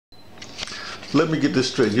let me get this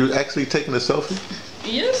straight. You're actually taking a selfie?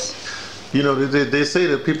 Yes. You know, they say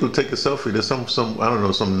that people take a selfie. There's some I don't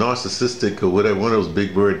know, some narcissistic or whatever, one of those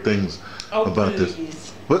big word things about please.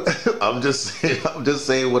 this. But I'm just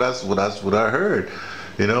saying what I heard.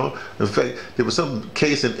 You know, in fact, there was some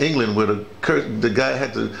case in England where the guy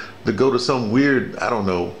had to go to some weird, I don't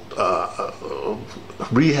know,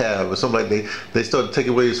 rehab or something like that. They started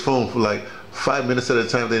taking away his phone for like 5 minutes at a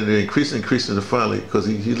time. Then they increasing it finally because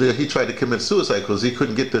he tried to commit suicide because he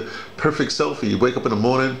couldn't get the perfect selfie. You wake up in the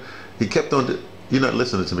morning, he kept on. You're not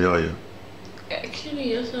listening to me, are you? Actually,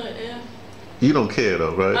 yes, I am. You don't care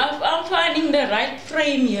though, right? I'm finding the right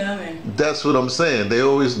frame here, man. That's what I'm saying. They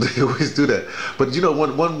always do that. But you know,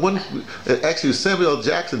 actually Samuel L.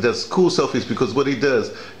 Jackson does cool selfies because what he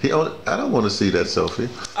does, I don't want to see that selfie.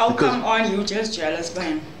 Oh, come on, you just jealous,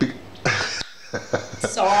 man.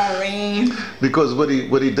 Sorry. Because what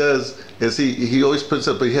he does is he always puts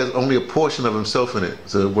up, but he has only a portion of himself in it,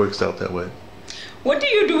 so it works out that way. What are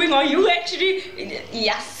you doing? Are you actually?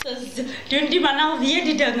 Yes. Don't you man alweer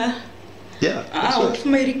die dinge? Yeah. Out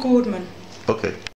my record, man. Okay.